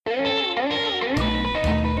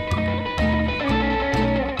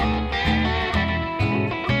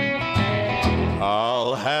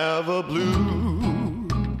a blue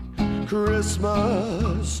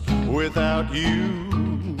Christmas without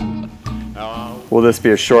you. Will this be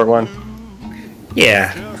a short one?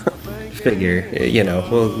 Yeah. Figure,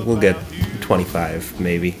 we'll get 25,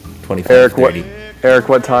 maybe 25, Eric, 30.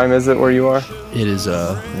 What time is it where you are? It is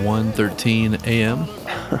 1:13 a.m.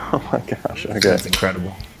 Oh my gosh! Okay, That's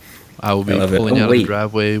incredible. I will be love it. pulling Oh, out of the wait.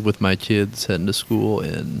 driveway with my kids heading to school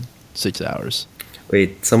in 6 hours.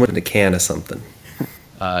 Wait, someone in a can of something.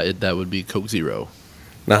 That would be Coke Zero.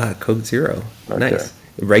 Nah, Coke Zero. Okay. Nice.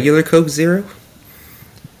 Regular Coke Zero?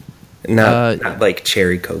 Not Uh, like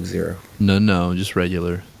cherry Coke Zero. No, just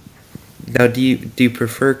regular. Now, do you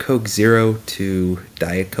prefer Coke Zero to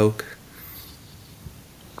Diet Coke?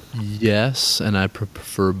 Yes, and I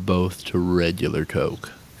prefer both to regular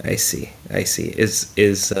Coke. I see.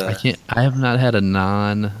 Is I have not had a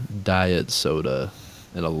non-diet soda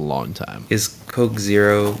in a long time. is Coke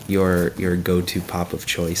Zero your go-to pop of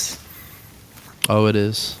choice? Oh, it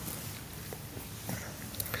is.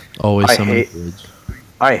 Always I some in the hate- fridge.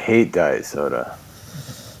 I hate diet soda.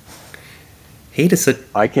 Hate is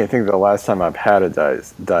I can't think of the last time I've had a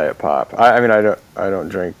diet pop. I mean, I don't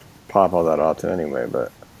drink pop all that often anyway,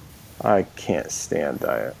 but I can't stand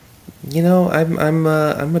diet. I'm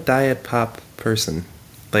a diet pop person.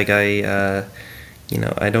 Like I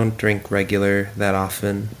don't drink regular that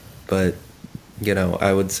often, but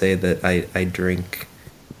I would say that I drink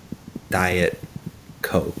Diet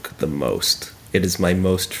Coke the most. It is my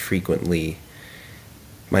most frequently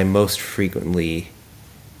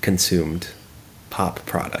consumed pop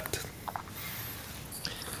product.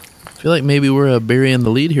 I feel like maybe we're burying the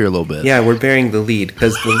lead here a little bit. Yeah, we're bearing the lead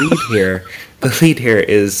because the lead here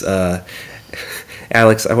is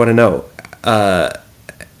Alex. I want to know.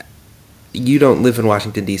 You don't live in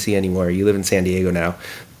Washington D.C. anymore. You live in San Diego now.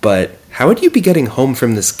 But how would you be getting home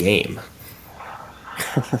from this game?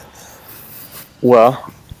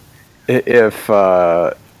 Well,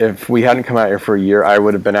 if we hadn't come out here for a year, I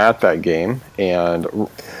would have been at that game, and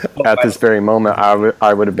at this very moment,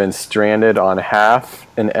 I would have been stranded on half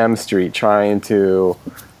an M Street trying to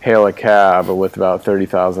hail a cab with about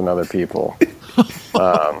 30,000 other people.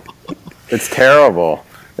 It's terrible.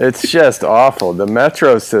 It's just awful. The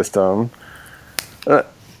metro system,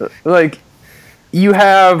 you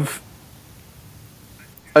have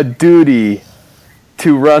a duty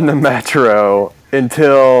to run the metro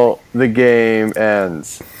until the game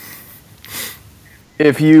ends.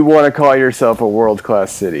 If you want to call yourself a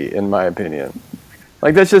world-class city, in my opinion.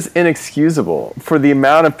 That's just inexcusable. For the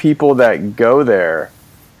amount of people that go to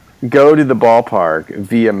the ballpark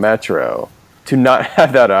via metro, to not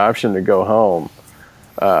have that option to go home,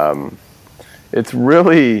 it's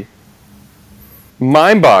really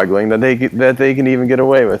mind-boggling that they can even get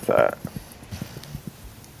away with that.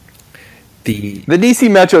 The DC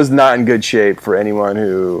Metro is not in good shape for anyone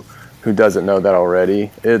who doesn't know that already.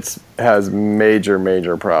 It has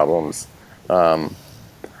major problems.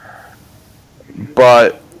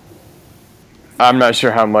 But I'm not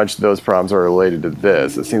sure how much those problems are related to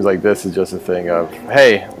this. It seems like this is just a thing of,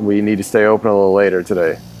 hey, we need to stay open a little later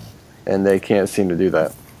today. And they can't seem to do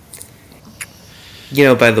that.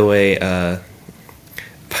 By the way,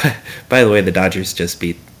 the Dodgers just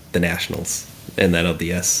beat the Nationals in the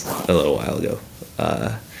NLDS a little while ago.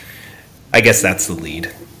 I guess that's the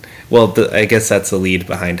lead. Well, I guess that's the lead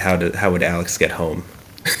behind how would Alex get home.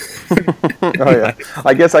 Oh yeah,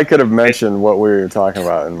 I guess I could have mentioned what we were talking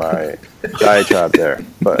about in my diatribe there,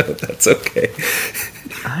 but That's okay.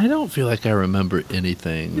 I don't feel like I remember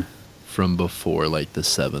anything from before the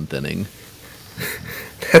seventh inning.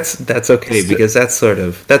 That's okay because that's sort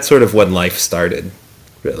of when life started,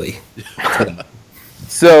 really.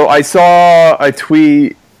 So I saw a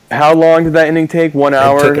tweet. How long did that inning take? 1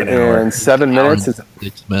 hour took an hour. and 7 minutes?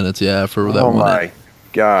 6 minutes, yeah, for that Oh one. my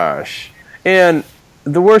gosh. And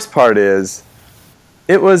the worst part is,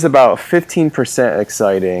 it was about 15%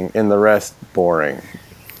 exciting and the rest boring.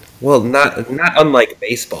 Well, not unlike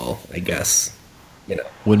baseball, I guess.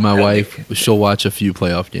 When my I don't wife, think- she'll watch a few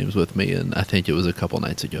playoff games with me, and I think it was a couple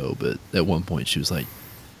nights ago, but at one point she was like,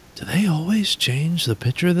 do they always change the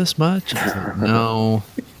pitcher this much? I was like, no,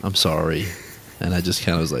 I'm sorry. And I just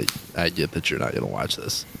kind of was like, I get that you're not going to watch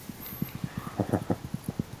this.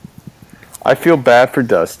 I feel bad for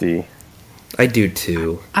Dusty. I do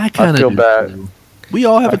too. I kind feel of bad. We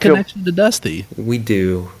all have I a feel- connection to Dusty. We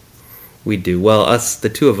do. Well,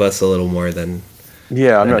 the two of us, a little more than.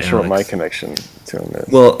 Yeah, I'm And not sure what my Alex. connection to him is.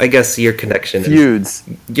 Well, I guess your connection. Feuds.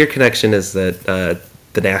 Your connection is that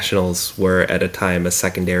the Nationals were at a time a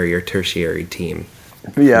secondary or tertiary team.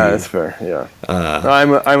 Yeah, that's fair. Yeah,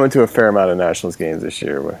 I went to a fair amount of Nationals games this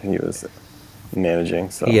year where he was managing.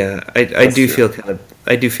 So Yeah, I do feel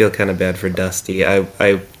kind of bad for Dusty. I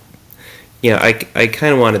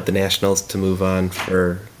kind of wanted the Nationals to move on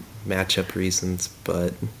for matchup reasons,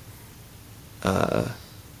 but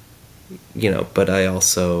but I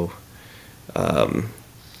also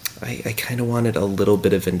I kind of wanted a little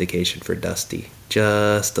bit of vindication for Dusty,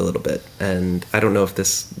 just a little bit. And I don't know if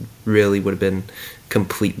this really would have been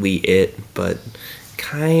completely it, but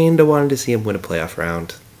kind of wanted to see him win a playoff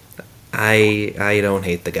round. I don't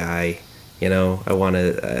hate the guy, I want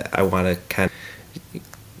to kind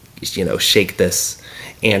of shake this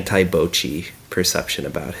anti-Bochy perception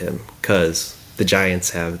about him, because the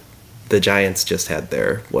Giants just had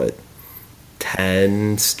their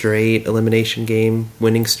 10 straight elimination game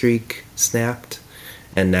winning streak snapped,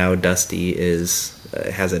 and now Dusty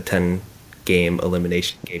has a 10 game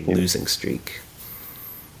elimination game losing streak.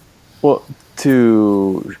 Well,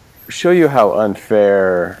 to show you how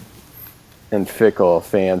unfair and fickle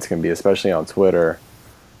fans can be, especially on Twitter,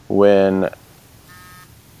 when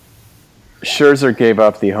Scherzer gave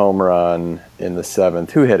up the home run in the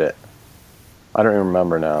 7th, who hit it? I don't even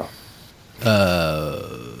remember now.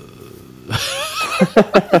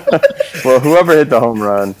 Well, whoever hit the home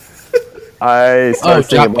run, I started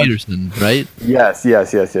thinking Jock Peterson, right? Yes,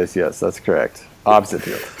 that's correct. Opposite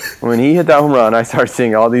field. When he hit that home run, I started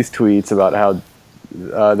seeing all these tweets about how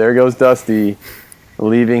there goes Dusty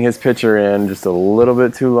leaving his pitcher in just a little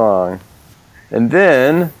bit too long. And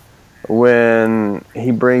then when he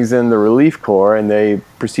brings in the relief corps and they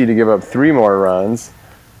proceed to give up 3 more runs,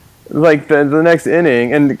 like the next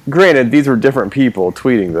inning, and granted, these were different people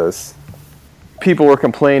tweeting this, people were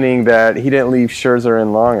complaining that he didn't leave Scherzer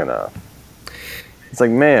in long enough. It's like,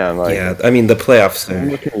 man, yeah, I mean, the playoffs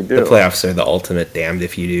are the ultimate damned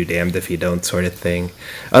if you do, damned if you don't sort of thing.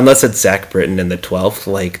 Unless it's Zach Britton in the 12th,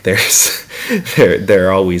 there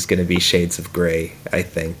are always going to be shades of gray, I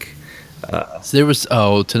think. So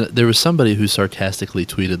there was somebody who sarcastically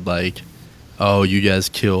tweeted like, "Oh, you guys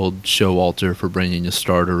killed Showalter for bringing a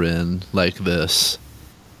starter in like this,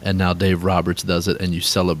 and now Dave Roberts does it, and you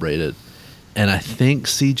celebrate it." And I think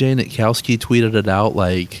CJ Nitkowski tweeted it out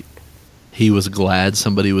like he was glad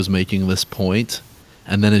somebody was making this point,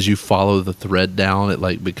 and then as you follow the thread down,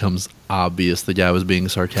 it becomes obvious the guy was being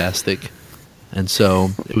sarcastic, and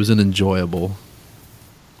so it was an enjoyable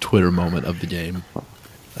Twitter moment of the game.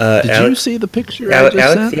 Did you see the picture I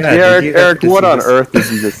just sent? Yeah, Eric, what on earth did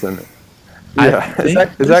you just send? Yeah, is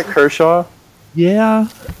that Kershaw? Yeah.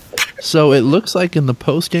 So it looks like in the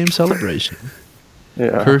post-game celebration,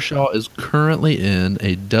 yeah, Kershaw is currently in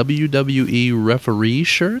a WWE referee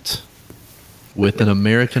shirt with an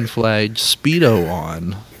American flag Speedo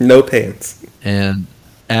on. No pants. And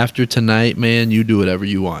after tonight, man, you do whatever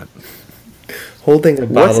you want. Holding a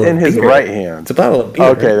bottle What's in his beer. right hand? It's a bottle of beer.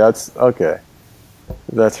 Okay, that's okay.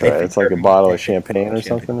 That's right. It's like a bottle of champagne or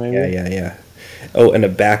something, maybe. Yeah. Oh, and a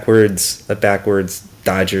backwards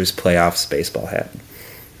Dodgers playoffs baseball hat.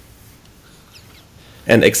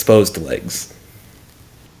 And exposed legs.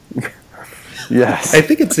 Yes. I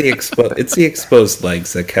think it's the exposed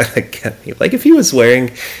legs that kind of get me. Like if he was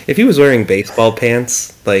wearing baseball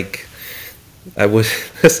pants, like I would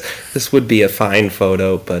this would be a fine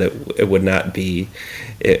photo, but it would not be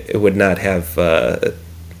it would not have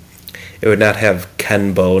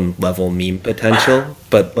Ken Bone level meme potential,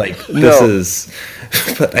 but but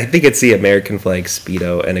I think it's the American flag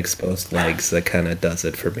Speedo and exposed legs that kind of does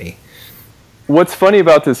it for me. What's funny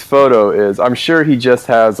about this photo is I'm sure he just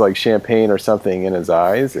has like champagne or something in his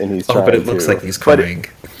eyes, and he's trying but it looks like he's crying.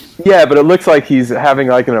 But it looks like he's having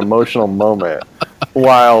like an emotional moment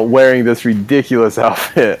while wearing this ridiculous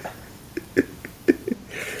outfit.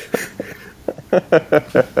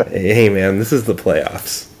 Hey man, this is the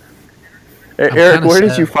playoffs. Eric, where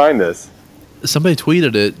did you find this? Somebody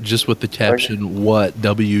tweeted it just with the caption, "What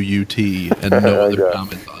WUT?" and no other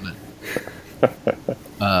comments on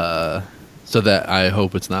it. So that I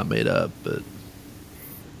hope it's not made up, but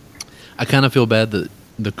I kind of feel bad that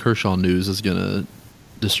the Kershaw news is going to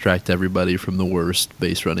distract everybody from the worst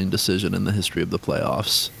base running decision in the history of the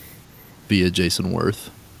playoffs via Jason Worth.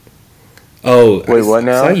 Oh, wait, what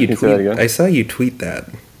now? I saw you tweet that.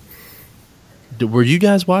 Were you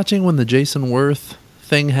guys watching when the Jason Worth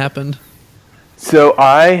thing happened? So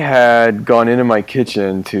I had gone into my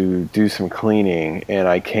kitchen to do some cleaning, and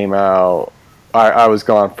I came out. I was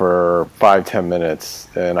gone for 5-10 minutes,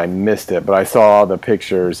 and I missed it. But I saw all the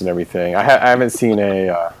pictures and everything. I haven't seen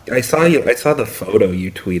a. I saw the photo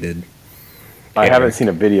you tweeted. I haven't seen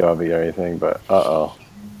a video of it or anything, but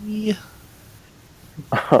Yeah.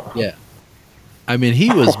 Yeah. I mean, he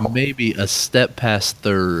was maybe a step past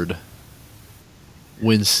third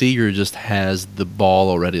when Seager just has the ball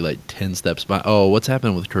already like 10 steps by. Oh, what's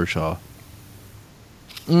happening with Kershaw?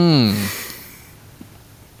 New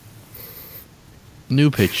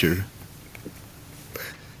picture.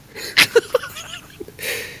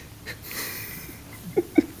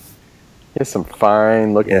 Here's some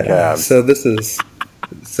fine looking calves. So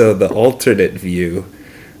the alternate view.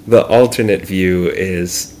 The alternate view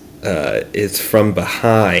is from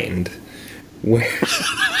behind, where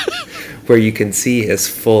where you can see his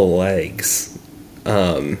full legs.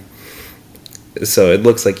 So it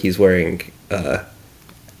looks like he's wearing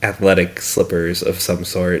athletic slippers of some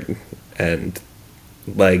sort and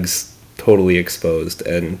legs totally exposed,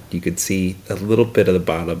 and you could see a little bit of the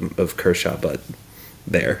bottom of Kershaw butt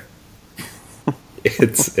there.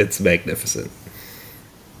 It's magnificent.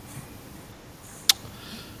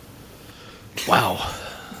 Wow.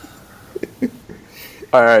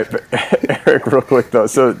 All right, but Eric, real quick though.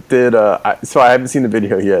 So I haven't seen the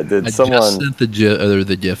video yet. Did I someone just sent the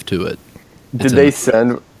GIF to it. did they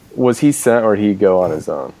send? Was he sent or did he go on his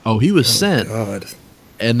own? Oh, he was sent. God.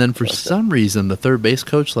 And then for some reason, the third base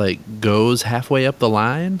coach like goes halfway up the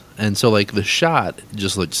line, and so like the shot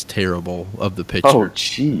just looks terrible of the pitcher. Oh,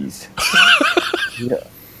 jeez. Yeah.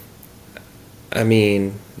 I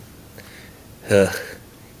mean,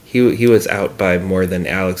 he was out by more than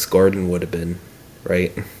Alex Gordon would have been,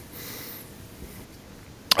 right?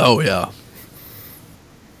 Oh yeah.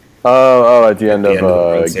 Oh, at the end At the of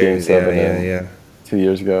World Game Series. 7 Yeah. 2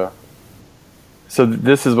 years ago. So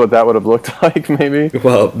this is what that would have looked like, maybe?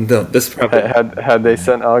 Well, no, this probably Had they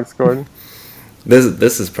sent Alex Gordon?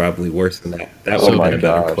 this is probably worse than that. That Oh would have my been a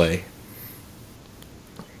better gosh. play.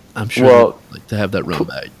 I'm sure Well- they'd like to have that run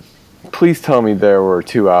back. Please tell me there were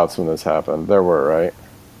 2 outs when this happened. There were, right?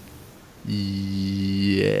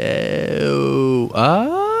 Yeah.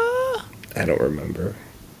 I don't remember.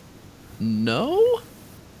 No.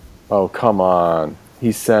 Oh, come on.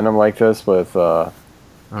 He sent him like this with All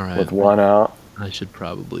right. 1 out. I should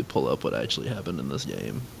probably pull up what actually happened in this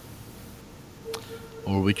game.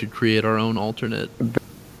 Or we could create our own alternate.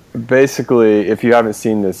 Basically, if you haven't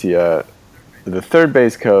seen this yet, the third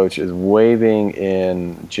base coach is waving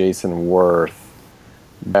in Jason Worth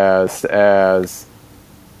just as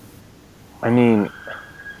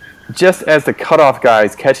the cutoff guy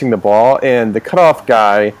is catching the ball, and the cutoff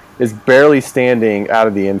guy is barely standing out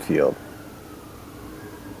of the infield.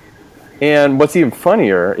 And what's even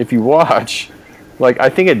funnier, if you watch, like, I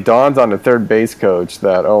think it dawns on the third base coach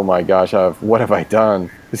that, oh my gosh, what have I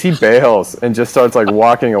done? Because he bails and just starts like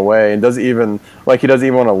walking away and he doesn't even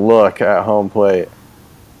want to look at home plate.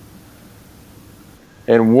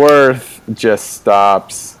 And Worth just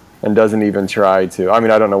stops and doesn't even try to. I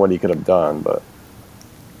mean, I don't know what he could have done, but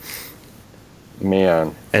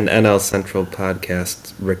man. An NL Central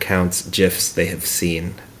podcast recounts GIFs they have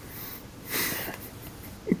seen.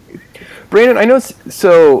 Brandon, I know.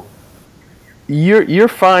 So you're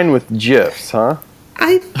fine with GIFs, huh?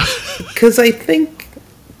 Because I think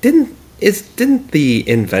didn't the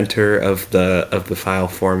inventor of the file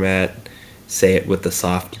format say it with the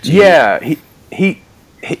soft G? Yeah,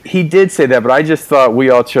 he did say that, but I just thought we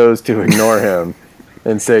all chose to ignore him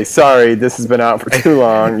and say, sorry, this has been out for too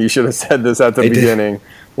long. You should have said this at the beginning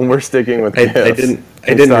when we're sticking with GIFs.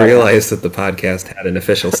 I didn't realize that the podcast had an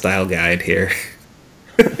official style guide here.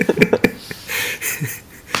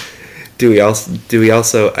 Do we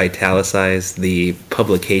also italicize the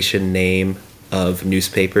publication name of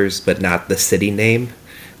newspapers, but not the city name,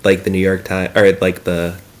 like the New York Times or like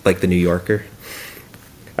the New Yorker?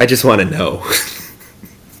 I just want to know.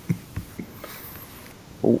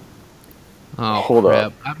 Oh, Hold crap.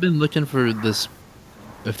 up. I've been looking for this,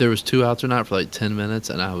 if there was 2 outs or not, for like 10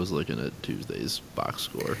 minutes, and I was looking at Tuesday's box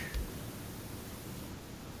score.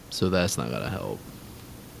 So that's not going to help.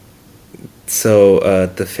 So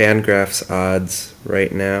the Fangraphs odds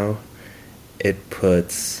right now, it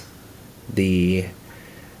puts the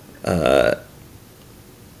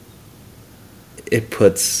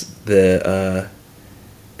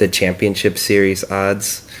championship series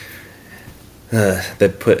odds.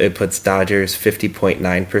 It puts Dodgers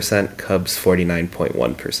 50.9%, Cubs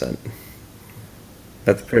 49.1%.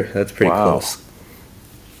 That's pretty Wow. close.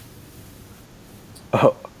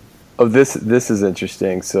 Oh, this is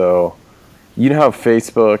interesting. So, you know how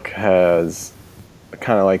Facebook has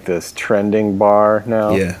kind of like this trending bar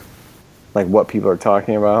now? Yeah, Like what people are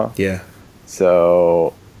talking about? yeah.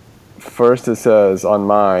 So, first it says, on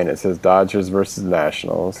mine, it says Dodgers versus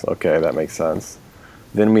Nationals. Okay, that makes sense.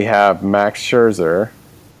 Then we have Max Scherzer.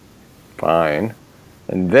 Fine.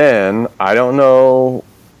 And then, I don't know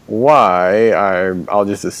why, I'll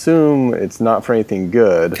just assume it's not for anything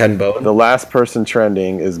good. Ken Bone? The last person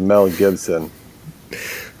trending is Mel Gibson.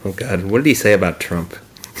 Oh God, what did he say about Trump?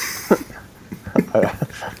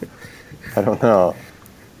 I don't know.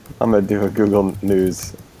 I'm gonna do a Google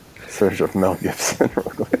News search of Mel Gibson real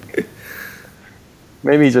quick.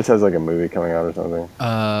 Maybe he just has like a movie coming out or something.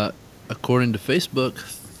 According to Facebook,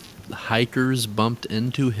 hikers bumped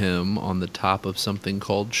into him on the top of something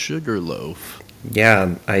called Sugarloaf.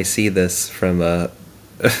 Yeah, I see this from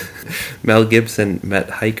Mel Gibson met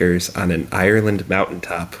hikers on an Ireland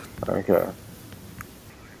mountaintop. Okay.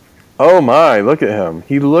 Oh my, look at him.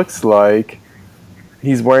 He looks like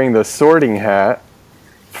he's wearing the sorting hat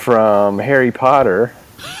from Harry Potter.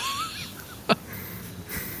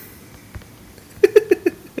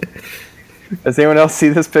 Does anyone else see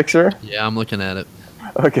this picture? Yeah, I'm looking at it.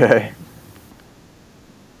 Okay.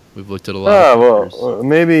 We've looked at a lot of pictures. Well,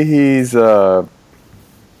 maybe he's, I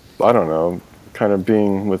don't know, kind of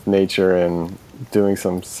being with nature and doing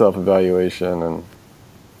some self-evaluation and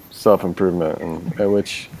self-improvement, and in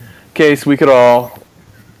which case we could all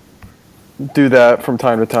do that from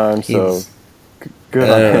time to time, so He's- good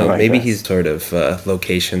I on don't him, know, I maybe guess. he's sort of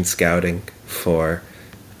location scouting for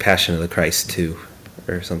Passion of the Christ 2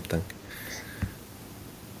 or something.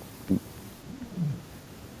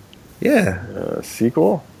 Yeah.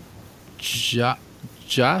 Sequel?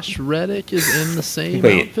 Josh Reddick is in the same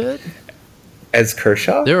Wait. outfit? As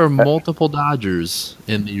Kershaw? There are multiple Dodgers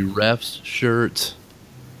in the ref's shirt,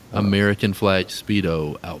 American flag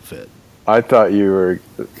Speedo outfit. I thought you were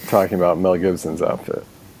talking about Mel Gibson's outfit.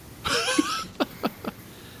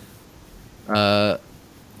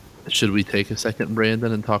 Should we take a second,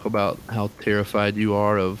 Brandon, and talk about how terrified you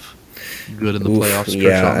are of good in the Oof, playoffs?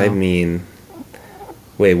 yeah, Kershaw I now? mean,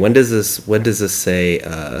 wait, when does this say,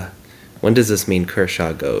 when does this mean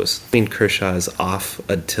Kershaw goes? I mean Kershaw is off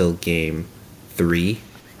until game 3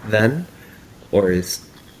 then? Or is,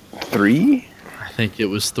 3? I think it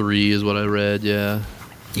was 3 is what I read, yeah.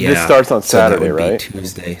 yeah. This starts on so that Saturday, would be right?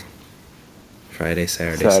 Tuesday. Friday,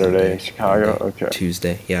 Saturday, Saturday, Sunday, Chicago, Monday, okay.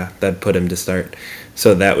 Tuesday, yeah, that'd put him to start.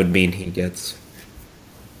 So that would mean he gets,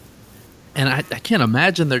 And I can't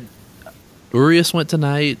imagine they're... Urias went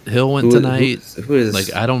tonight. Hill went tonight. who is,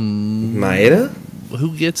 Like, I don't... Maeda?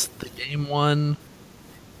 Who gets the game 1?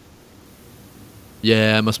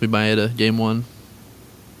 Yeah, it must be Maeda, game 1.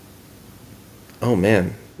 Oh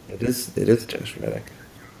man, it is Josh Reddick.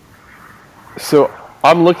 So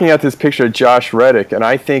I'm looking at this picture of Josh Reddick, and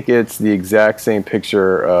I think it's the exact same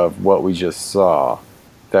picture of what we just saw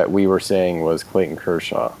that we were saying was Clayton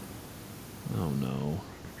Kershaw. Oh, no.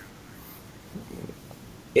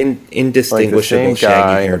 Like the Indistinguishable same guy in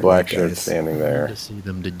shaggy a haired black white shirt guys. standing Good there. to see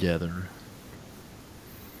them together.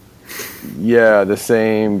 Yeah, the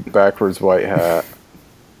same backwards white hat.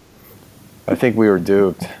 I think we were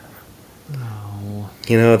duped. Oh.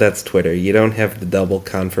 You know, that's Twitter. You don't have the double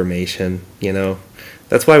confirmation, you know.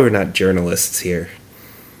 That's why we're not journalists here.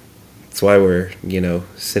 That's why we're,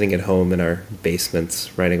 sitting at home in our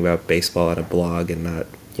basements writing about baseball on a blog and not,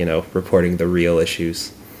 reporting the real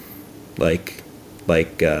issues. Like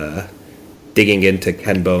digging into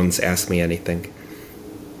Ken Bone's Ask Me Anything.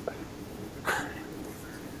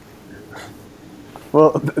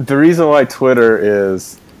 Well, the reason why Twitter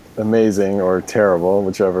is amazing or terrible,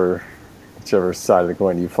 whichever side of the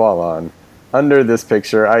coin you fall on, under this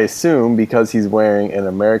picture, I assume because he's wearing an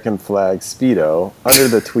American flag Speedo, under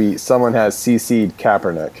the tweet, someone has CC'd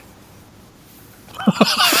Kaepernick.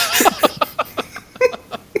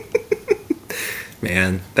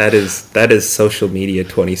 Man, that is social media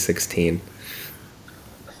 2016.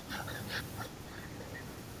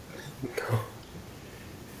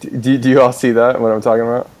 Do you all see that, what I'm talking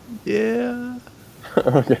about? Yeah.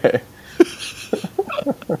 Okay.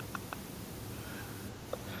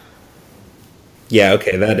 Yeah,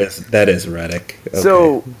 okay, that is Reddick. Okay.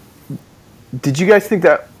 So, did you guys think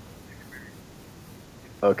that...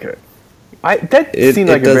 Okay. That seemed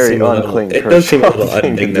like a does very seem little- unclean It does seem a little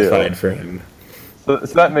thing to do. undignified for him. So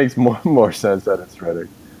that makes more sense that it's Reddick.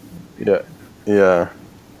 Yeah.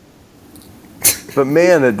 But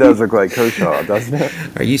man, it does look like Kershaw, doesn't it?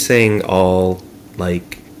 Are you saying all,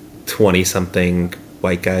 20-something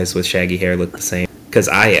white guys with shaggy hair look the same? Because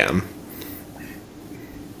I am.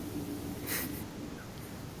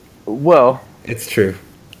 Well, It's true.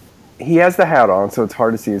 he has the hat on, so it's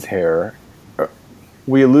hard to see his hair.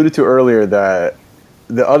 We alluded to earlier that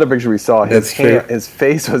the other picture we saw, That's true. his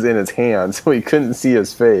face was in his hand, so we couldn't see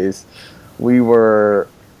his face. We were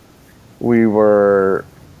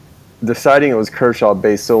deciding it was Kershaw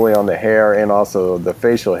based solely on the hair and also the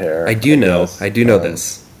facial hair. I do know guess.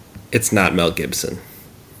 this. It's not Mel Gibson.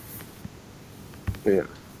 Yeah.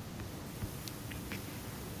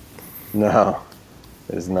 No,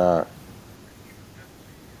 it is not.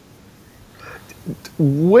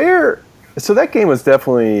 Where? So that game was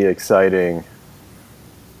definitely exciting.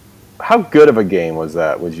 How good of a game was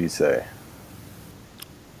that? Would you say?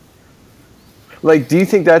 Like, do you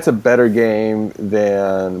think that's a better game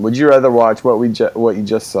than? Would you rather watch what you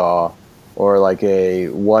just saw, or like a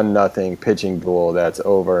 1-0 pitching duel that's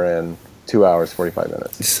over in 2 hours 45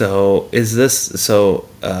 minutes? So is this so?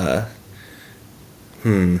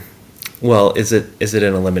 Well, is it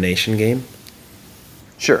an elimination game?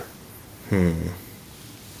 Sure.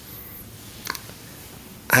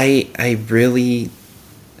 I really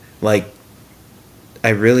like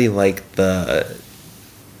the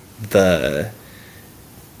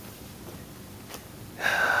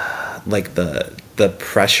the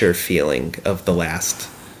pressure feeling of the last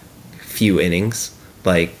few innings,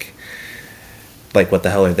 like what the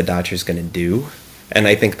hell are the Dodgers going to do? And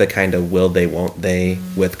I think the kind of will they won't they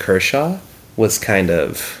with Kershaw was kind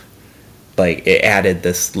of like it added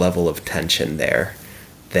this level of tension there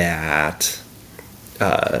that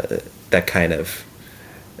that kind of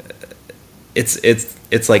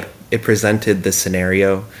it's like it presented the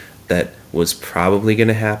scenario that was probably going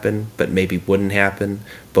to happen but maybe wouldn't happen,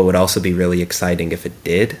 but would also be really exciting if it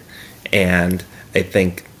did. And I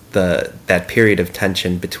think that period of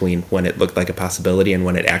tension between when it looked like a possibility and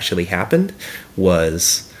when it actually happened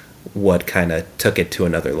was what kind of took it to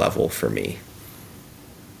another level for me.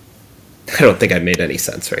 I don't think I made any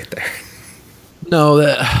sense right there. No,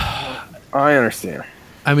 that I understand.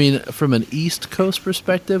 I mean, from an East Coast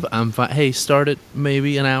perspective, I'm fine. Hey, start it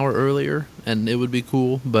maybe an hour earlier, and it would be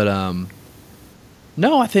cool. But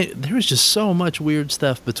no, I think there was just so much weird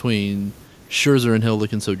stuff between Scherzer and Hill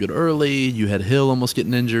looking so good early. You had Hill almost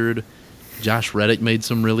getting injured. Josh Reddick made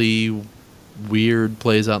some really weird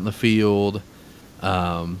plays out in the field.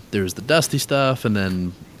 There was the Dusty stuff, and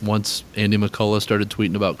then once Andy McCullough started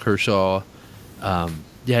tweeting about Kershaw,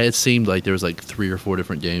 yeah, it seemed like there was like 3 or 4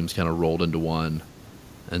 different games kind of rolled into one.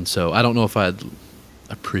 And so I don't know if I'd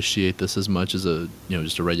appreciate this as much as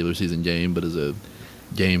just a regular season game, but as a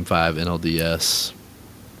Game 5 NLDS,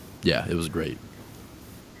 yeah, it was great.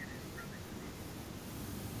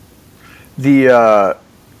 Man,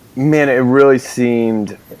 it really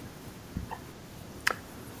seemed.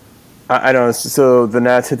 I don't know. So the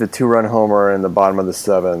Nats hit the 2-run homer in the bottom of the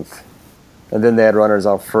 7th, and then they had runners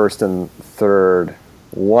on first and third,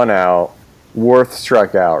 1 out. Worth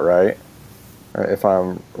struck out, right? If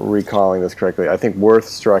I'm recalling this correctly, I think Worth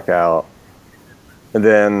struck out, and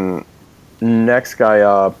then next guy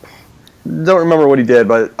up. Don't remember what he did,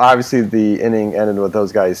 but obviously the inning ended with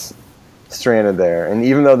those guys stranded there. And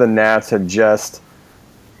even though the Nats had just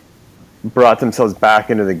brought themselves back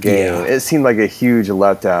into the game, it seemed like a huge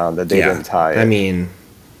letdown that they didn't tie it. I mean,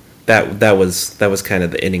 that was kind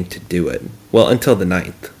of the inning to do it. Well, until the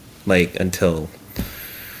 9th,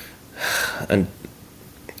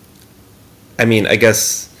 I mean, I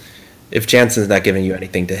guess if Jansen's not giving you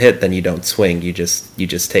anything to hit, then you don't swing. You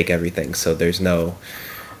just take everything. So there's no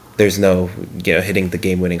hitting the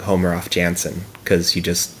game-winning homer off Jansen because you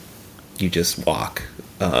just walk.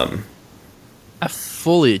 I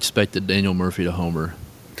fully expected Daniel Murphy to homer.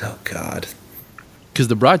 Oh God! Because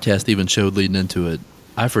the broadcast even showed leading into it.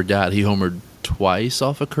 I forgot he homered twice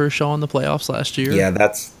off of Kershaw in the playoffs last year. Yeah,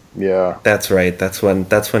 that's right. That's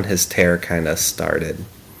when his tear kind of started.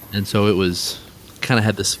 And so it was kind of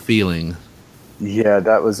had this feeling. Yeah,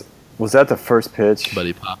 was that the first pitch? But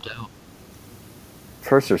he popped out.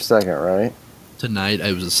 First or second, right? Tonight,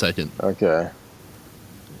 it was the second. Okay.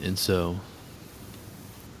 And so,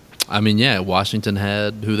 I mean, yeah, Washington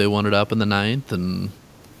had who they wanted up in the 9th, and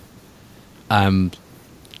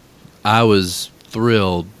I was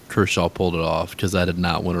thrilled Kershaw pulled it off because I did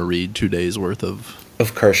not want to read 2 days worth of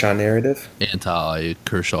Kershaw narrative,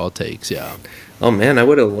 anti-Kershaw takes. Yeah. Oh man, I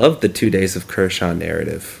would have loved the 2 days of Kershaw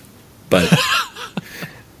narrative, but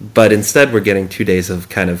but instead we're getting 2 days of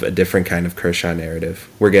kind of a different kind of Kershaw narrative.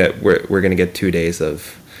 We're gonna get 2 days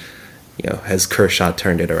of, has Kershaw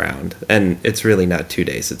turned it around? And it's really not 2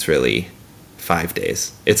 days. It's really 5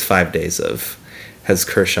 days. It's 5 days of has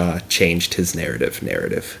Kershaw changed his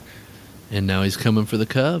narrative. And now he's coming for the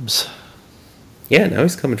Cubs. Yeah, now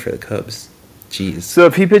he's coming for the Cubs. Jeez. So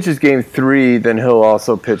if he pitches Game 3, then he'll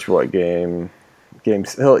also pitch what game?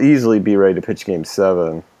 He'll easily be ready to pitch Game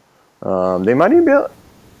 7. They might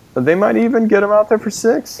even get him out there for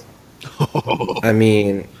 6. I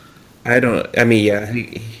mean, yeah.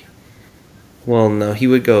 Well, no, he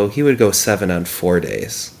would go 7 on 4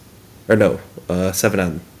 days, or no, 7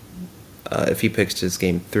 on. If he pitched his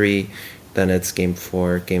Game 3, then it's game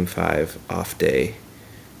 4, game 5, off day,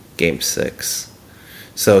 game 6.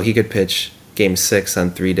 So he could pitch game 6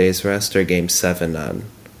 on 3 days rest or game 7 on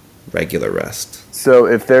regular rest. So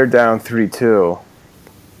if they're down 3-2,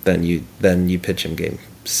 Then you pitch him game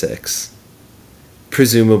 6,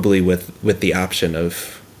 presumably with the option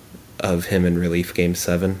of him in relief game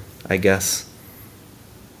 7, I guess.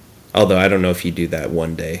 Although I don't know if you do that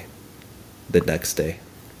one day, the next day.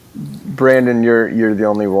 Brandon, you're the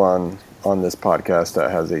only one on this podcast that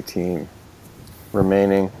has a team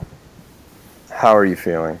remaining. How are you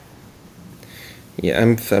feeling? Yeah,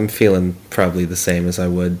 I'm feeling probably the same as I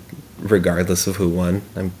would regardless of who won.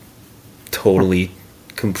 I'm totally,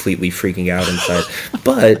 completely freaking out inside.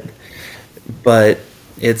 But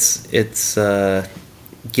it's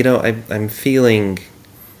I'm feeling,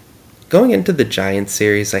 going into the Giants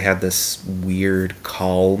series, I had this weird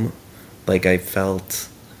calm. Like, I felt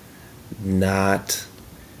not...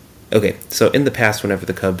 Okay, so in the past, whenever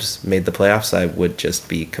the Cubs made the playoffs, I would just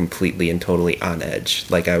be completely and totally on edge.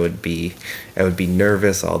 Like, I would be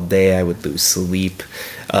nervous all day. I would lose sleep.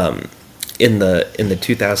 In the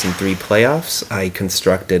 2003 playoffs, I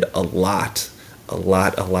constructed a lot of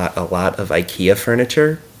IKEA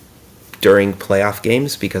furniture during playoff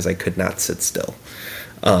games because I could not sit still.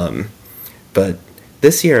 But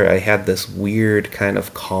this year, I had this weird kind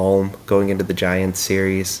of calm going into the Giants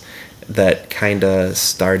series that kind of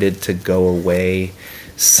started to go away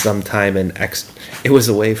sometime in it was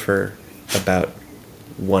away for about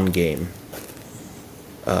one game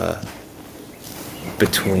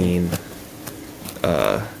between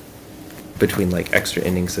like extra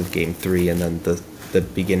innings of game 3 and then the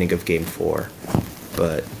beginning of game 4.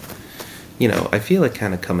 But I feel it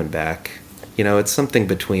kind of coming back. It's something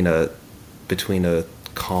between a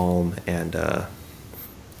calm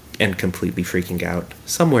and completely freaking out,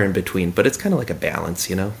 somewhere in between, but it's kind of like a balance,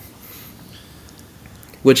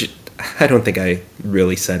 which I don't think I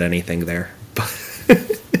really said anything there,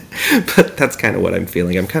 but that's kind of what I'm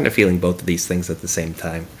feeling. I'm kind of feeling both of these things at the same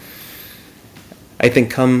time. I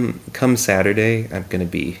think come Saturday, I'm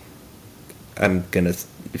gonna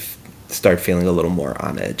start feeling a little more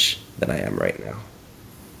on edge than I am right now.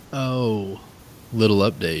 Oh, little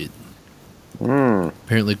update.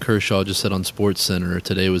 Apparently Kershaw just said on SportsCenter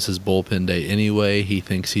today was his bullpen day anyway. He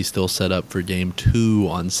thinks he's still set up for game 2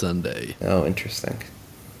 on Sunday. Oh, interesting.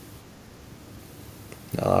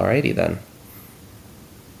 Alrighty then.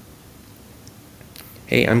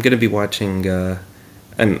 Hey, I'm gonna be watching.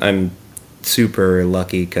 I'm super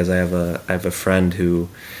lucky because I have a friend who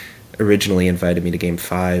originally invited me to Game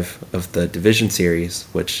 5 of the Division Series,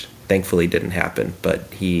 which thankfully didn't happen.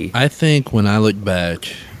 But I think when I look back,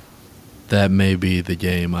 that may be the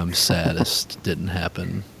game I'm saddest didn't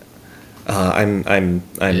happen. I'm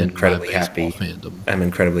incredibly happy. Fandom. I'm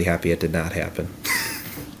incredibly happy it did not happen.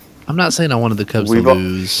 I'm not saying I wanted the Cubs to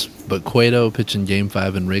lose, but Cueto pitching Game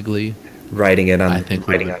 5 in Wrigley, riding in on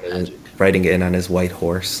his white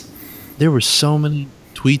horse. There were so many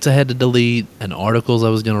tweets I had to delete and articles I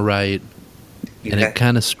was going to write, and it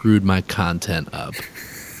kind of screwed my content up.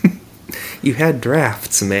 You had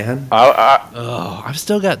drafts, man. I've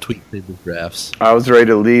still got tweet paper drafts. I was ready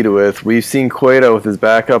to lead with, we've seen Cueto with his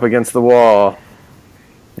back up against the wall,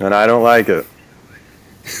 and I don't like it.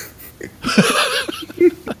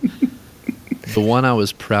 The one I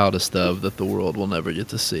was proudest of that the world will never get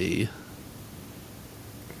to see.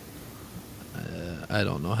 I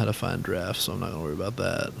don't know how to find drafts, so I'm not going to worry about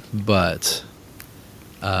that. But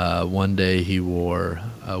one day he wore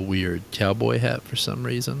a weird cowboy hat for some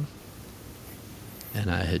reason. And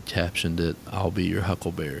I had captioned it, "I'll be your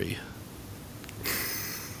Huckleberry."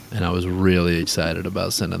 And I was really excited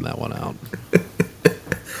about sending that one out.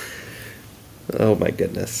 Oh my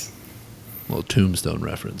goodness. A little Tombstone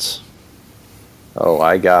reference. Oh,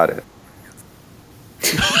 I got it.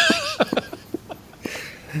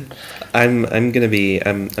 I'm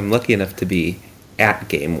lucky enough to be at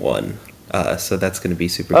Game 1. So that's gonna be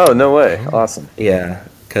super Oh, no way. Awesome. Yeah.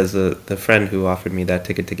 Because the friend who offered me that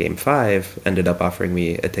ticket to Game 5 ended up offering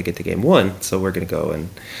me a ticket to Game 1, so we're going to go and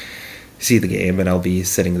see the game, and I'll be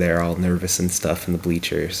sitting there all nervous and stuff in the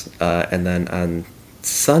bleachers. And then on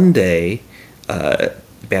Sunday,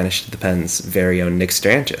 Banished to the Pen's very own Nick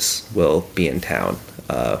Stranges will be in town.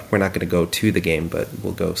 We're not going to go to the game, but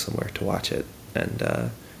we'll go somewhere to watch it, and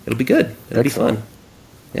it'll be good. It'll be fun.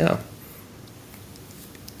 Yeah.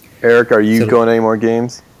 Eric, are you going to any more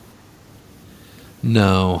games?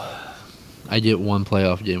 No, I get one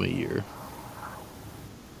playoff game a year.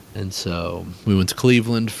 And so we went to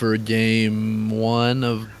Cleveland for Game 1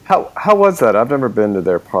 of... How was that? I've never been to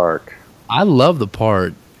their park. I love the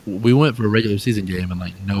park. we went for a regular season game and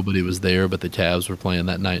like nobody was there, but the Cavs were playing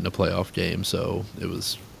that night in a playoff game, so it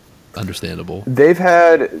was understandable. They've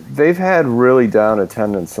had really down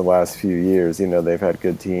attendance the last few years. They've had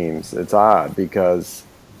good teams. It's odd because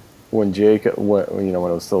when it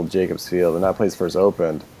was still Jacobs Field and that place first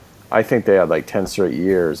opened, I think they had like 10 straight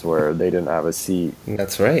years where they didn't have a seat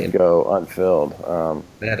That's right. go unfilled.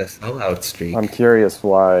 They had a sellout streak. I'm curious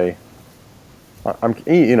why. And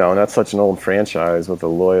that's such an old franchise with a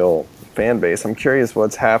loyal fan base. I'm curious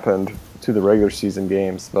what's happened to the regular season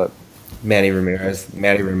games, but Matty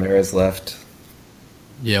Ramirez left.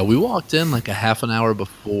 Yeah, we walked in like a half an hour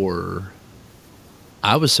before.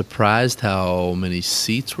 I was surprised how many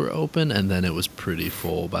seats were open, and then it was pretty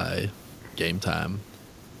full by game time.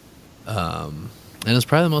 And it's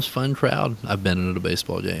probably the most fun crowd I've been in at a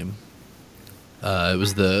baseball game. It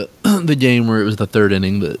was the the game where it was the third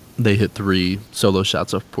inning that they hit 3 solo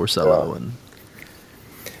shots of Porcello, Yeah. and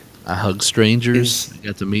I hugged strangers. I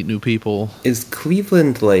got to meet new people. Is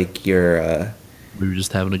Cleveland like your We were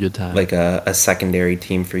just having a good time. like a secondary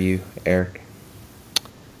team for you, Eric?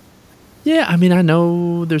 Yeah, I mean, I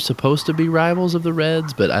know they're supposed to be rivals of the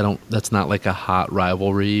Reds, but I don't. That's not like a hot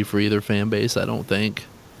rivalry for either fan base. I don't think.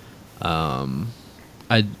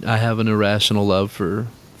 I have an irrational love for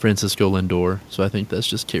Francisco Lindor, so I think that's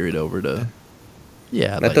just carried over to.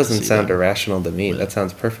 Yeah, I'd That like to doesn't see sound them. irrational to me. But- That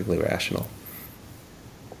sounds perfectly rational.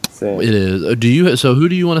 same. It is. Do you? So who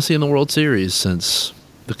do you want to see in the World Series? Since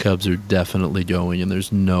the Cubs are definitely going, and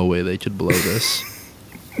there's no way they could blow this.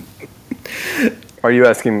 Are you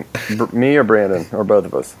asking me or Brandon or both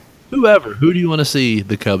of us? Whoever. Who do you want to see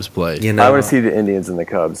the Cubs play? You know, I want to see the Indians and the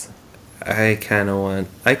Cubs. I kind of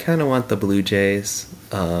want the Blue Jays,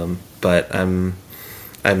 but I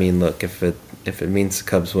mean, look, if it means the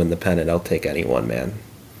Cubs win the pennant, I'll take anyone, man.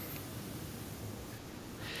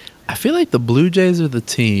 I feel like the Blue Jays are the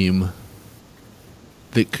team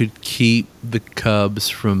that could keep the Cubs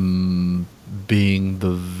from being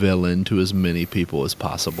the villain to as many people as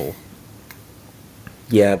possible.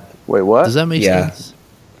 Yeah, Wait, what? Does that make Yeah. sense?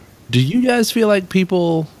 Do you guys feel like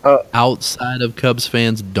people outside of Cubs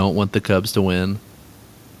fans don't want the Cubs to win?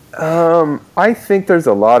 I think there's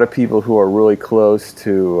a lot of people who are really close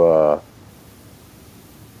to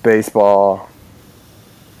baseball,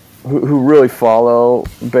 who really follow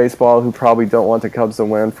baseball, who probably don't want the Cubs to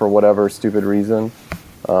win for whatever stupid reason.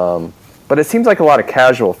 But it seems like a lot of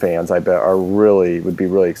casual fans, I bet, would be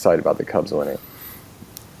really excited about the Cubs winning.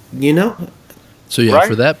 you know, So yeah, Right.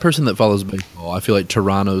 for that person that follows baseball, I feel like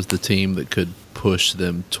Toronto's the team that could push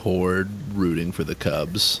them toward rooting for the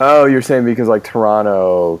Cubs. Oh, you're saying because like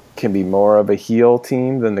Toronto can be more of a heel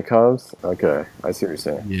team than the Cubs? Okay, I see what you're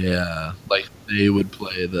saying. Yeah, like they would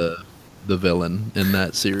play the villain in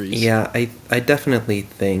that series. yeah, I definitely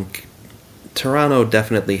think Toronto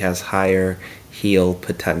definitely has higher heel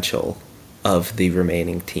potential of the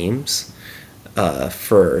remaining teams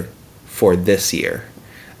for this year.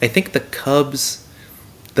 I think the Cubs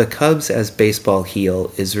as baseball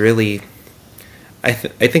heel is really. I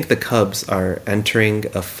think the Cubs are entering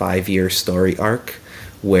a 5-year story arc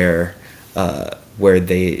where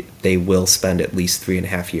they will spend at least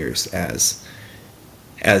 3.5 years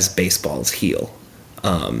as baseball's heel,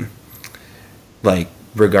 like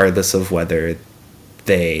regardless of whether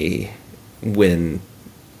they win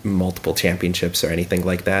multiple championships or anything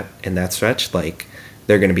like that in that stretch, like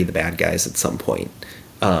they're going to be the bad guys at some point.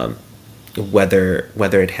 Whether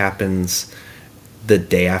it happens the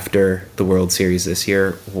day after the World Series this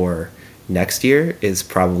year or next year is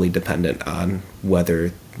probably dependent on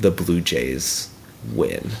whether the Blue Jays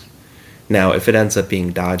win. Now, if it ends up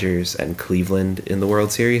being Dodgers and Cleveland in the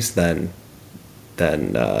World Series, then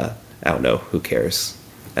I don't know, who cares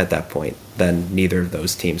at that point? Then neither of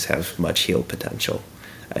those teams have much heel potential,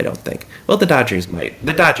 I don't think. Well, the Dodgers might.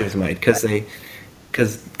 The Dodgers might because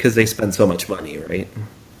they spend so much money, right?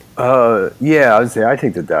 Yeah, I would say I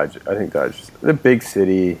think Dodgers, the big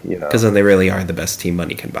city, Because then they really are the best team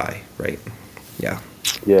money can buy, right? Yeah.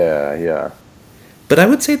 Yeah. But I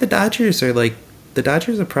would say the Dodgers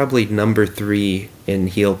are probably number 3 in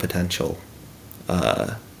heel potential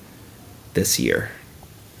this year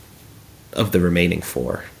of the remaining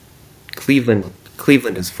 4. Cleveland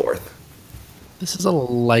is 4th. This is a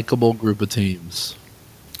likable group of teams.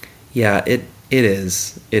 Yeah, it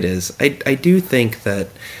is. I do think that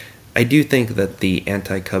the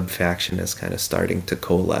anti-Cub faction is kind of starting to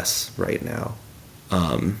coalesce right now,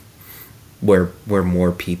 where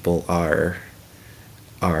more people are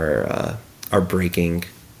breaking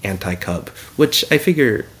anti-Cub, which I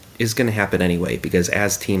figure is going to happen anyway because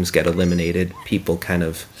as teams get eliminated, people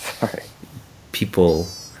Sorry. people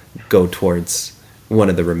go towards one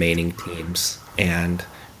of the remaining teams, and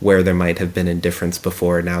where there might have been indifference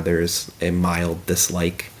before, now there's a mild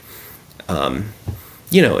dislike.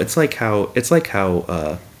 It's like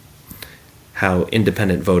how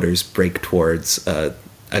independent voters break towards a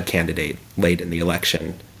candidate late in the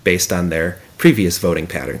election based on their previous voting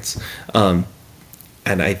patterns. And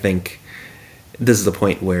I think this is the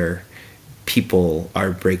point where people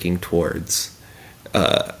are breaking towards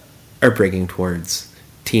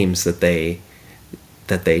teams that they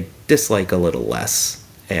dislike a little less,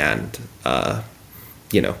 and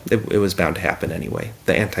it was bound to happen anyway.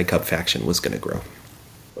 The anti-Cub faction was going to grow.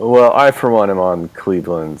 Well, I for one am on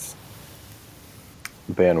Cleveland's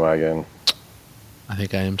bandwagon. I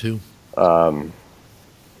think I am too.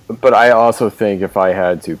 But I also think if I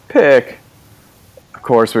had to pick, of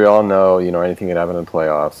course we all know, anything can happen in the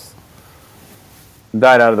playoffs.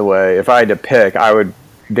 That out of the way, if I had to pick,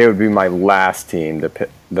 they would be my last team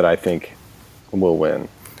that I think will win.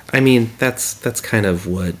 I mean, that's kind of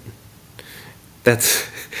what that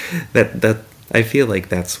I feel like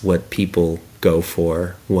that's what people go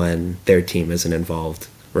for when their team isn't involved,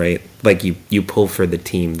 right? Like you pull for the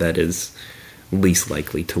team that is least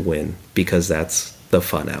likely to win because that's the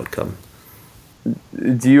fun outcome.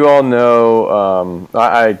 Do you all know?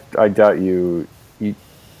 I doubt you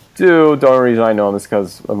do. The only reason I know him is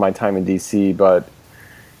because of my time in DC. But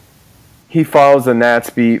he follows the Nats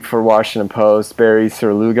beat for Washington Post. Barry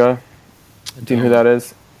Svrluga. Do you know who that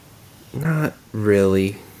is? Not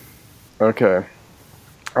really. Okay,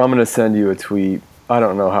 I'm gonna send you a tweet. I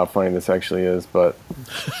don't know how funny this actually is, but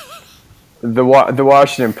the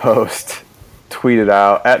Washington Post tweeted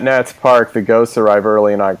out, "At Nats Park, the ghosts arrive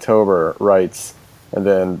early in October," writes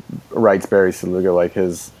Barry Svrluga, like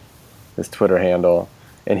his Twitter handle.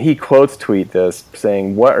 And he quotes tweet this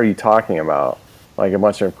saying, "What are you talking about?" Like a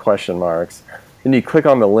bunch of question marks. And you click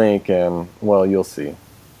on the link and, well, you'll see.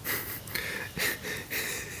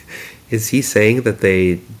 Is he saying that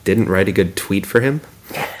they didn't write a good tweet for him?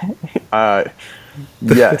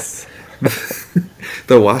 Yes.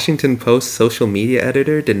 The Washington Post social media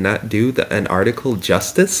editor did not do an article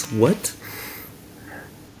justice? What?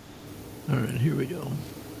 All right, here we go.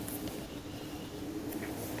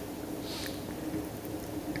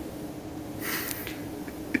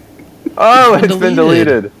 Oh, it's been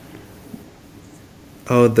deleted.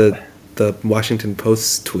 Oh, the Washington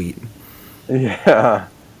Post tweet. Yeah.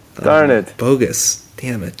 Darn it. Bogus.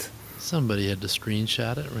 Damn it. Somebody had to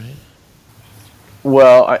screenshot it, right?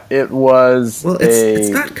 Well, it was. Well, it's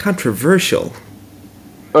not controversial.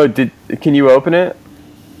 Oh, can you open it?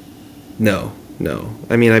 No.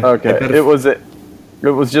 I mean, okay. It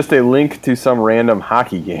was just a link to some random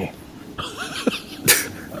hockey game.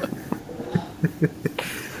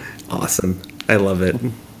 Awesome. I love it.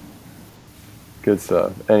 Good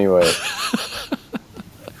stuff. Anyway.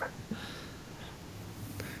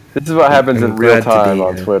 This is what happens in real time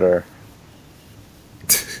on Twitter.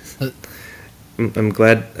 I'm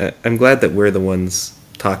glad that we're the ones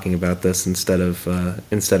talking about this instead of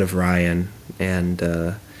Ryan and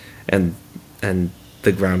the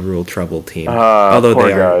Ground Rule Trouble team. Although poor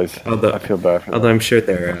guys. I feel bad for them. Although I'm sure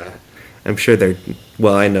they're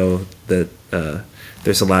well, I know that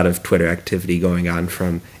there's a lot of Twitter activity going on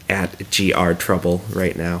from @GRTrouble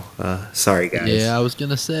right now. Sorry, guys. Yeah, I was going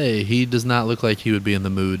to say, he does not look like he would be in the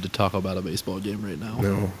mood to talk about a baseball game right now.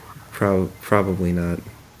 No, probably not.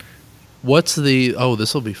 What's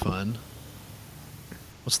this will be fun.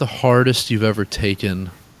 What's the hardest you've ever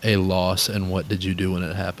taken a loss, and what did you do when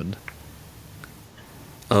it happened?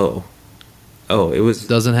 Oh, it was...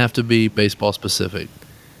 Doesn't have to be baseball specific.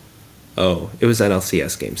 Oh, it was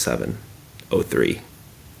NLCS Game 7, 03,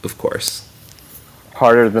 of course.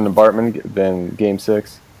 Harder than Game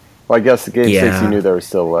 6? Well, I guess Game 6 you knew there was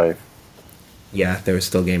still life. Yeah, there was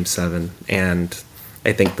still Game 7, and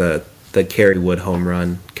I think the Kerry Wood home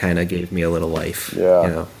run kind of gave me a little life.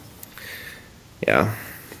 Yeah. Yeah.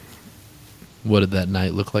 What did that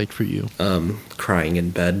night look like for you? Crying in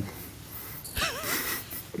bed.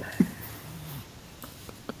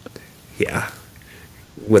 Yeah.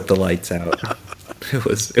 With the lights out.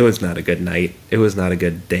 It was not a good night. It was not a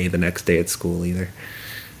good day the next day at school either.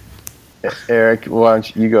 Eric, why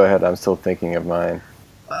don't you go ahead? I'm still thinking of mine.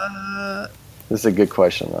 This is a good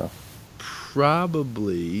question, though.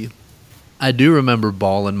 Probably. I do remember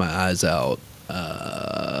bawling my eyes out.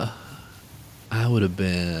 I would have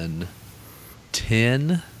been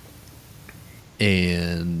 10,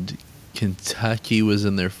 and Kentucky was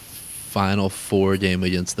in their Final Four game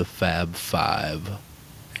against the Fab Five.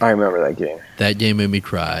 I remember that game. That game made me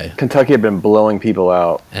cry. Kentucky had been blowing people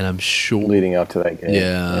out, and I'm sure leading up to that game.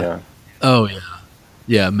 Yeah. Oh yeah.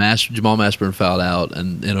 Yeah, Jamal Mashburn fouled out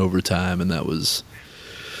and in overtime, and that was.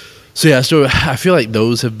 So yeah, so I feel like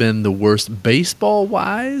those have been the worst baseball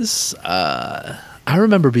wise. I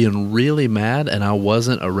remember being really mad, and I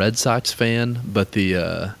wasn't a Red Sox fan, but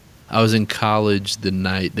I was in college the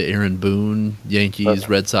night the Aaron Boone Yankees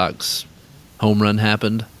Red Sox home run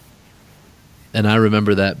happened, and I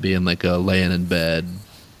remember that being like a laying in bed,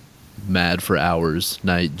 mad for hours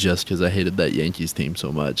night just because I hated that Yankees team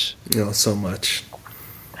so much. So much.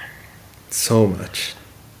 So much.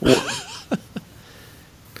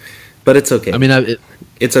 But it's okay. I mean,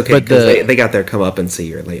 it's okay but because they got their comeuppance a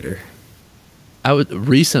year later.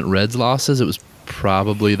 Recent Reds losses, it was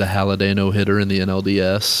probably the Halladay no-hitter in the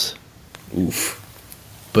NLDS. Oof.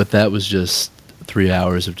 But that was just 3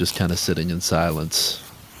 hours of just kind of sitting in silence.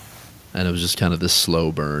 And it was just kind of this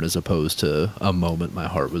slow burn as opposed to a moment my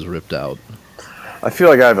heart was ripped out. I feel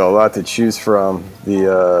like I have a lot to choose from.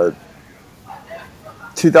 The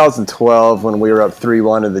 2012 when we were up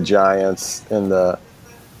 3-1 to the Giants, and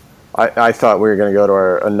I thought we were going to go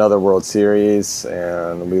to another World Series,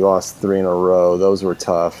 and we lost 3 in a row. Those were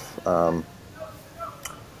tough.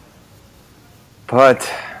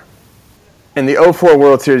 But in the 2004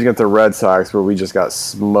 World Series against the Red Sox, where we just got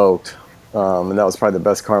smoked, and that was probably the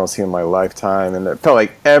best Cardinals team in my lifetime, and it felt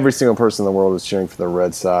like every single person in the world was cheering for the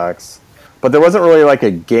Red Sox. But there wasn't really like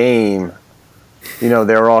a game. They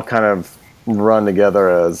were all kind of run together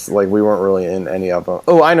as like we weren't really in any of them.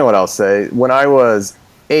 Oh, I know what I'll say. When I was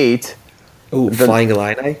 8. Ooh, Flying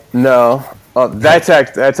Illini? No. That's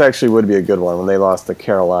actually would be a good one when they lost to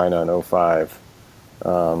Carolina in 2005.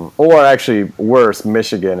 Or actually worse,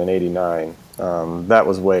 Michigan in 89. That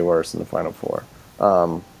was way worse in the Final Four.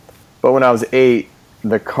 But when I was 8,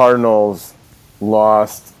 the Cardinals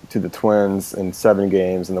lost to the Twins in 7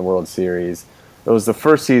 games in the World Series. It was the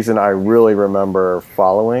first season I really remember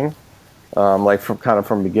following,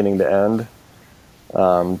 from beginning to end.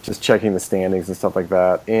 Just checking the standings and stuff like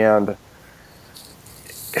that. And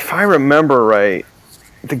if I remember right,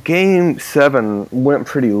 the game 7 went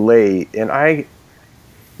pretty late, and I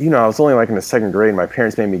was only like in the 2nd grade. My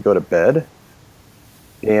parents made me go to bed,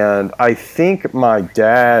 and I think my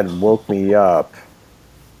dad woke me up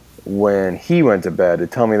when he went to bed to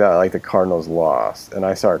tell me that like the Cardinals lost, and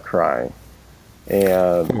I started crying,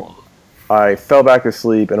 and I fell back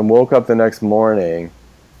asleep and woke up the next morning,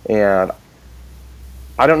 and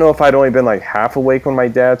I don't know if I'd only been like half awake when my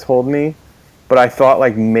dad told me, but I thought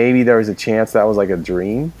like maybe there was a chance that was like a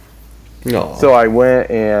dream. No. So I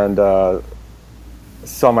went and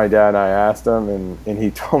saw my dad, and I asked him, and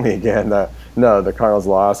he told me again that no, the Cardinals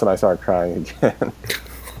lost, and I started crying again.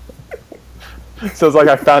 So it's like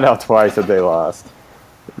I found out twice that they lost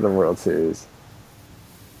the World Series.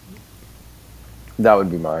 That would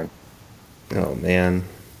be mine. Oh man,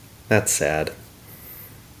 that's sad.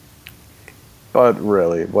 But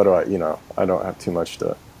really, what do I don't have too much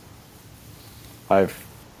to. I've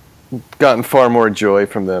gotten far more joy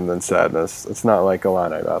from them than sadness. It's not like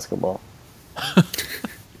Illini basketball.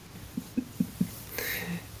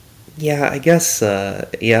 Yeah, I guess.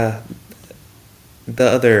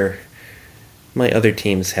 My other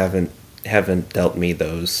teams haven't dealt me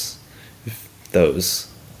those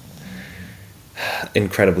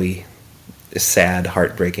incredibly sad,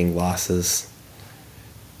 heartbreaking losses.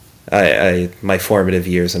 My formative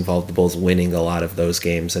years involved the Bulls winning a lot of those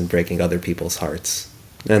games and breaking other people's hearts.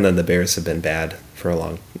 And then the Bears have been bad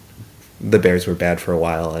the Bears were bad for a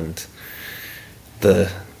while, and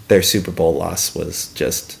their Super Bowl loss was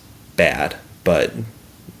just bad, but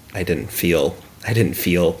I didn't feel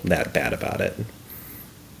that bad about it.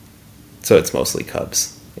 So it's mostly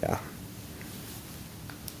Cubs. Yeah.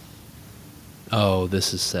 Oh,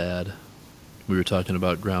 this is sad. We were talking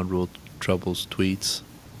about Ground Rule Trouble's tweets.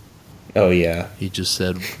 Oh, yeah. He just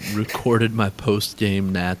said, recorded my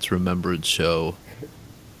post-game Nats remembrance show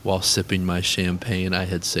while sipping my champagne I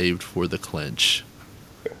had saved for the clinch.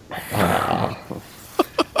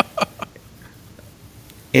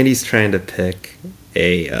 And he's trying to pick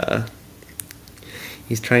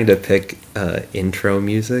intro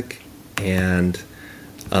music, and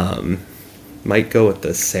might go with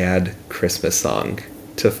the sad Christmas song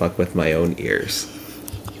to fuck with my own ears.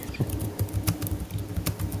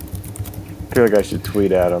 I feel like I should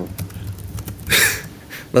tweet at him.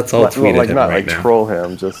 Let's all tweet at him not right like now. troll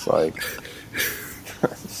him, just like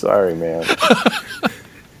sorry, man.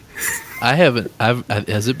 I haven't.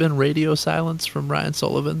 Has it been radio silence from Ryan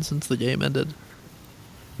Sullivan since the game ended?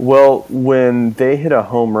 Well, when they hit a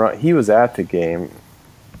home run, he was at the game,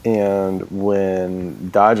 and when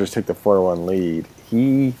Dodgers took the 4-1 lead,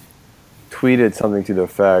 he tweeted something to the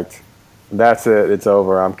effect, "That's it, it's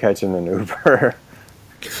over. I'm catching an Uber."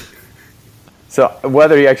 So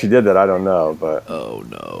whether he actually did that, I don't know. But Oh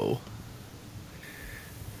no.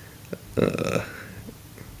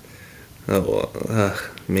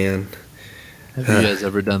 Man. Have you guys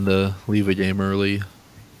ever done the leave a game early,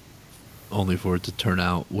 only for it to turn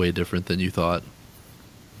out way different than you thought?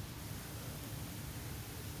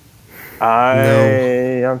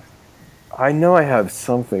 I know I have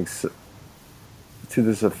something to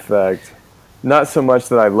this effect. Not so much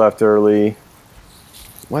that I left early.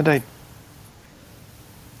 When did I?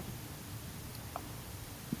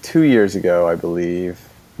 2 years ago, I believe.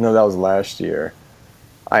 No, that was last year.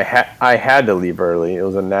 I had to leave early. It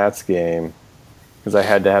was a Nats game because I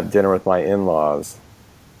had to have dinner with my in-laws,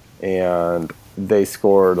 and they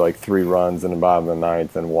scored like 3 runs in the bottom of the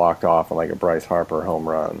ninth and walked off on like a Bryce Harper home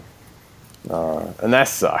run, and that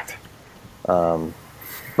sucked.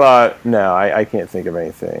 But no, I can't think of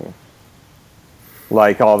anything.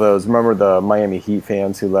 Like all those, remember the Miami Heat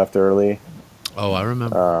fans who left early Oh, I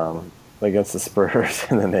remember. against the Spurs,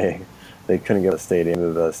 and then they couldn't get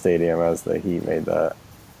into the stadium as the Heat made that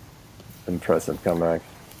impressive comeback.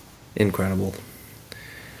 Incredible.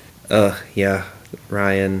 Yeah,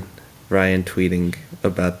 Ryan tweeting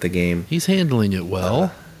about the game. He's handling it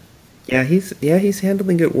well. Yeah, he's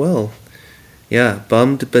handling it well. Yeah,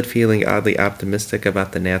 bummed but feeling oddly optimistic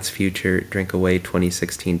about the Nats' future. Drink away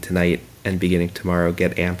 2016 tonight and beginning tomorrow.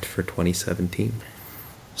 Get amped for 2017.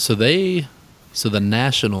 So the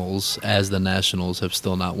Nationals, as the Nationals, have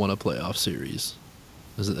still not won a playoff series.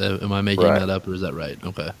 Am I making Right. that up, or is that right?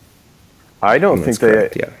 Okay. I don't That's think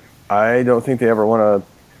correct, yeah. I don't think they ever won a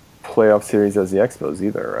playoff series as the Expos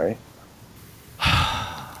either, right?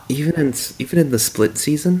 Even in the split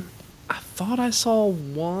season. I thought I saw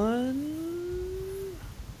one.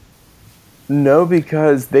 No,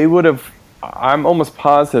 because they would have. I'm almost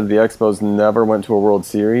positive the Expos never went to a World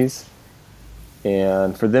Series,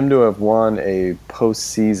 and for them to have won a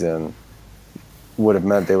postseason would have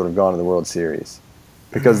meant they would have gone to the World Series,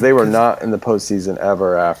 because they were not in the postseason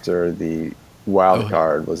ever after the wild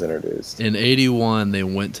card was introduced. In '81, they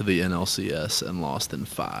went to the NLCS and lost in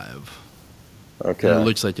 5. Okay. And it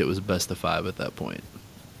looks like it was best of 5 at that point.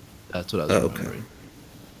 That's what I was Oh, okay. remembering.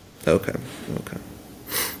 Okay.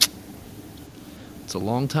 It's a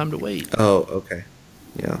long time to wait. Oh, okay.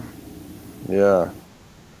 Yeah. Yeah.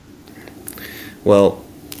 Well,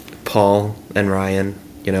 Paul and Ryan,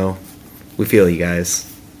 we feel you guys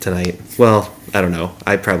tonight. Well, I don't know.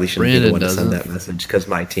 I probably shouldn't be the Brandon one to send doesn't. that message because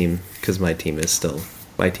my team is still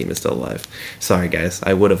alive. Sorry, guys.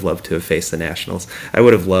 I would have loved to have faced the Nationals. I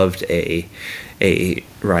would have loved a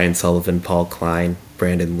Ryan Sullivan, Paul Klein,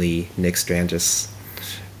 Brandon Lee, Nick Strangis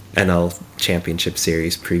NL Championship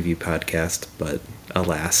Series preview podcast, but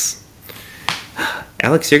alas.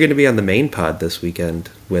 Alex, you're going to be on the main pod this weekend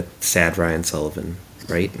with sad Ryan Sullivan,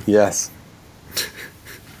 right? Yes.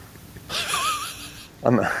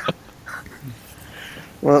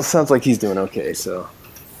 Well, it sounds like he's doing okay. So.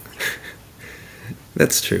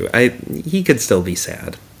 That's true. He could still be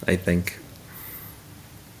sad, I think.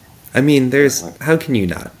 I mean, how can you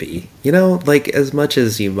not be? Like, as much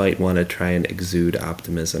as you might want to try and exude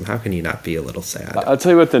optimism, how can you not be a little sad? I'll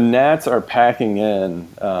tell you what, the Nats are packing in.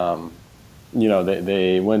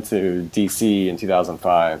 They went to D.C. in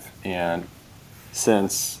 2005, and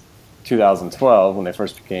since 2012, when they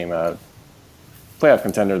first became a playoff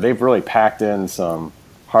contender, they've really packed in some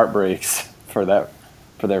heartbreaks for their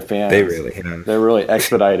fans. They really have. They're really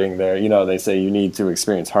expediting their. They say you need to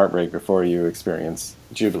experience heartbreak before you experience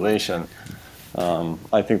jubilation.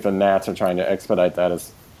 I think the Nats are trying to expedite that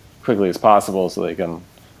as quickly as possible so they can,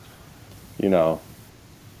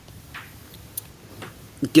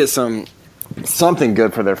 get something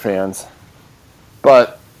good for their fans.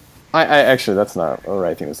 But I actually, that's not the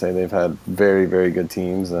right thing to say. They've had very, very good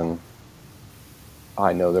teams, and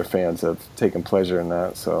I know their fans have taken pleasure in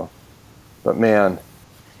that. So, but man,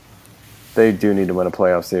 they do need to win a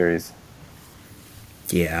playoff series.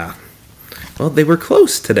 Yeah. Well, they were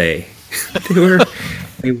close today. they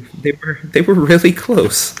were really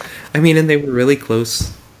close. I mean, and they were really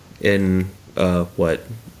close in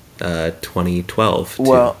 2012 too.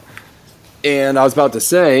 Well, and I was about to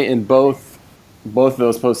say, in both of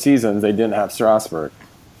those postseasons, they didn't have Strasburg.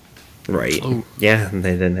 Right. Oh. Yeah, and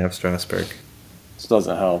they didn't have Strasburg. Which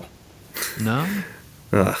doesn't help. No?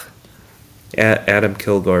 Ugh. Adam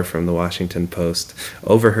Kilgore from the Washington Post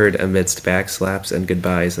overheard amidst backslaps and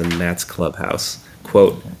goodbyes in Nats clubhouse.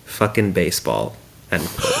 Quote, "Fucking baseball." End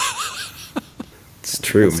quote. It's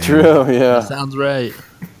true, man. It's true, yeah. Sounds right.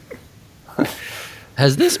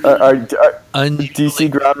 Has this been Are unusually...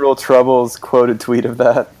 DC Ground Rule Trouble's quoted tweet of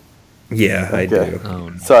that? Yeah, I Okay.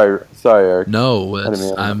 do. Sorry, Eric. No, I didn't it's,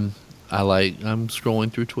 mean to- I'm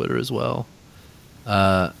scrolling through Twitter as well.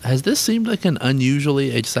 Has this seemed like an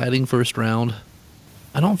unusually exciting first round?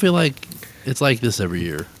 I don't feel like it's like this every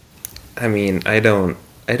year. I mean, I don't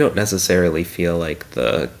necessarily feel like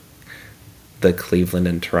the Cleveland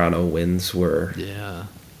and Toronto wins were Yeah.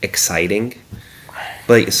 exciting.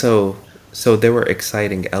 Like so there were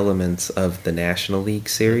exciting elements of the National League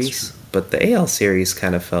series, but the AL series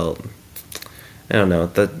kind of felt, I don't know,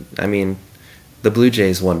 the Blue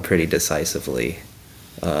Jays won pretty decisively.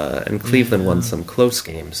 And Cleveland won some close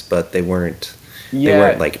games, but they weren't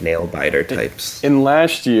like nail biter types. In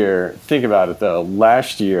last year, think about it though.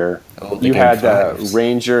 Last year, Oh, the you game had fives. the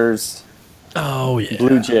Rangers, Oh yeah.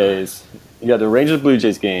 Blue Jays. You had the Rangers Blue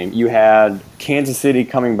Jays game. You had Kansas City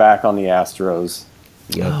coming back on the Astros.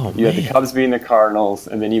 Yep. Oh, You had the man. Cubs beating the Cardinals,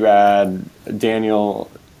 and then you had Daniel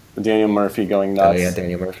Murphy going Oh nuts. yeah,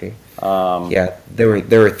 Daniel Murphy. Yeah, there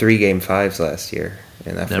were 3 game 5s last year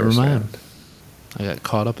in that Never first mind. round. I got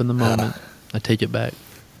caught up in the moment. I take it back.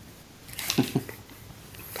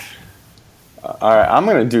 All right, I'm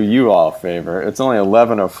going to do you all a favor. It's only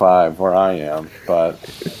 11:05 where I am, but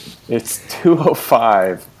it's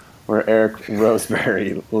 2:05 where Eric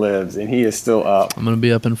Roseberry lives, and he is still up. I'm gonna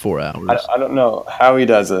be up in 4 hours. I don't know how he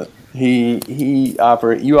does it. You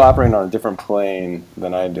operate on a different plane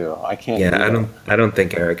than I do. I can't. Yeah, do that. I don't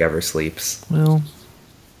think Eric ever sleeps. Well,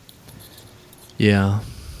 yeah.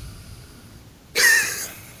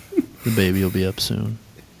 The baby will be up soon.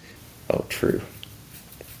 Oh, true.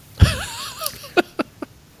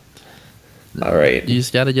 All right. You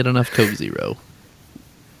just got to get enough Coke Zero.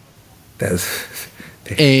 That's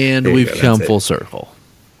And there you we've go, come that's full it. circle.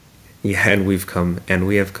 Yeah, and we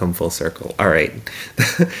have come full circle. All right.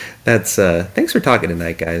 That's thanks for talking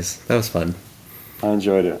tonight, guys. That was fun. I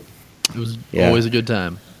enjoyed it. It was Yeah. always a good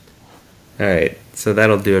time. All right. So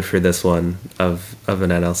that'll do it for this one of an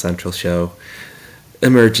NL Central show.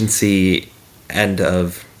 Emergency end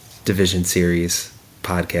of division series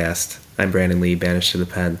podcast. I'm Brandon Lee, banished to the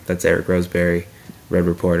pen. That's Eric Roseberry, Red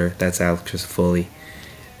Reporter. That's Alex Crisafulli,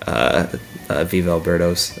 Viva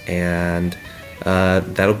Albertos, and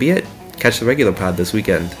that'll be it. Catch the regular pod this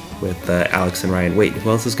weekend with Alex and Ryan. Wait, who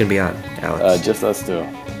else is going to be on, Alex? Just us two.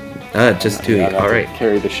 Just two. Yeah, I'd have All to right.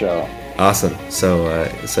 Carry the show. Awesome. So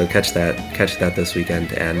catch that this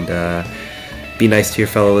weekend, and be nice to your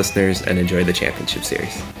fellow listeners and enjoy the championship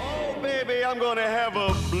series. Oh, baby, I'm gonna have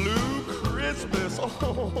a blue Christmas.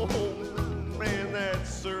 Oh, man,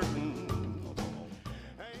 that's certain.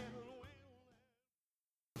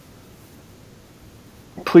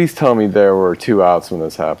 Please tell me there were 2 outs when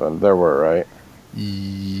this happened. There were, right?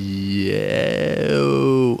 Yeah.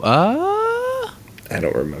 I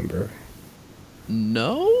don't remember.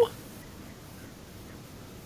 No?